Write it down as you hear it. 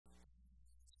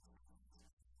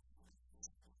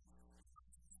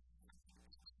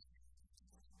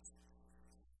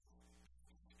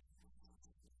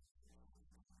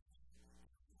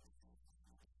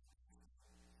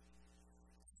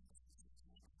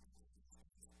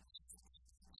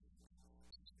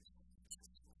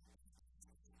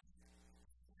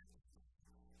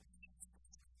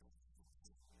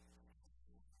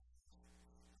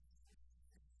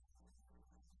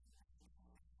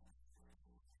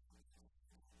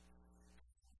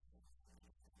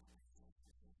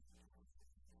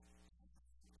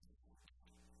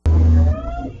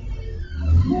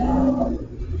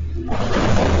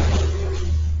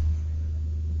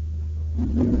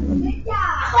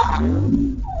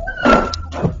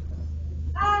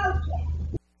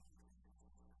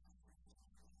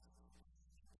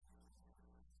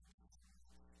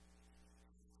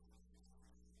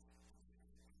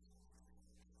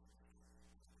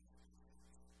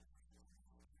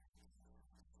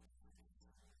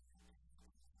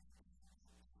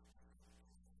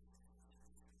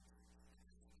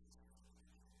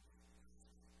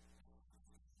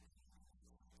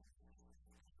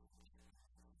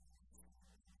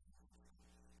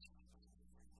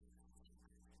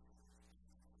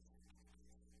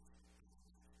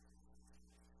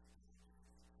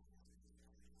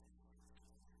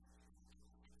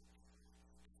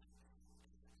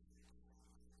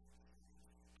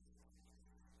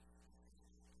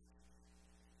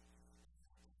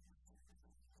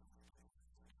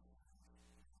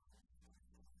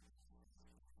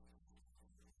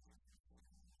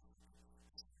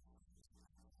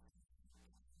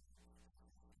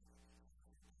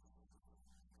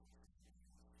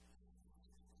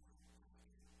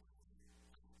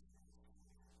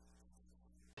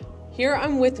Here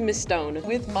I'm with Miss Stone,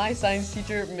 with my science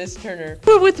teacher, Miss Turner.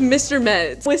 We're with Mr.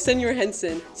 Metz, with Senor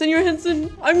Henson. Senor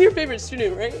Henson, I'm your favorite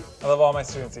student, right? I love all my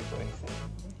students equally.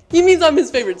 He means I'm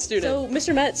his favorite student. So,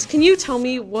 Mr. Metz, can you tell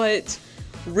me what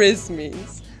Riz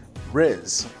means?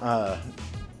 Riz?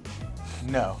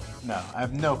 No. I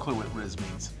have no clue what Riz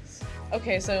means.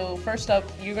 Okay, so first up,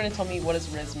 you're gonna tell me what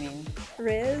does Riz mean?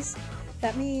 Riz?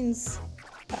 That means,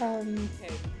 Okay.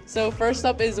 So first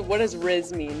up is, what does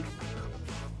Riz mean?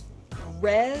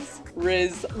 Riz?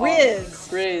 Riz. Riz.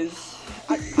 Riz.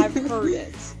 I've heard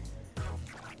it.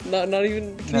 Not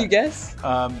even, can you guess?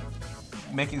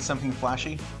 Making something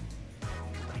flashy?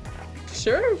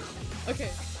 Sure. Okay.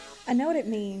 I know what it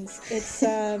means. It's,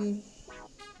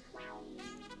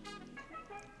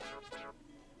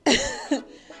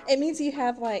 it means you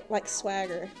have like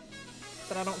swagger,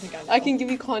 but I don't think I know. I can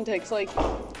give you context, like,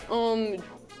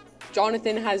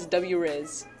 Jonathan has W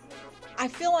Riz. I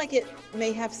feel like it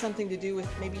may have something to do with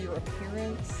maybe your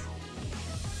appearance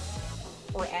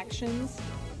or actions.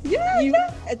 Yeah,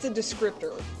 It's a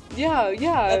descriptor. yeah.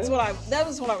 That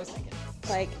was what I was thinking.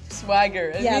 Like Swagger.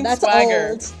 It yeah, means that's swagger.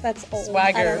 old. That's old.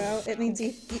 Swagger. I don't know. It means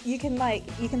you can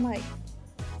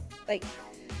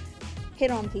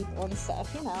hit on people and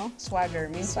stuff. You know. Swagger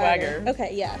means swagger.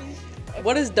 Okay. Yeah.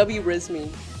 What does W Riz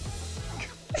mean?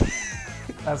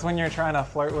 That's when you're trying to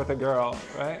flirt with a girl,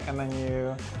 right? And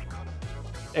then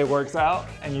it works out,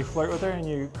 and you flirt with her, and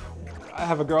you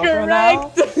have a girlfriend now?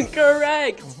 Correct.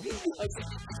 Correct. Okay.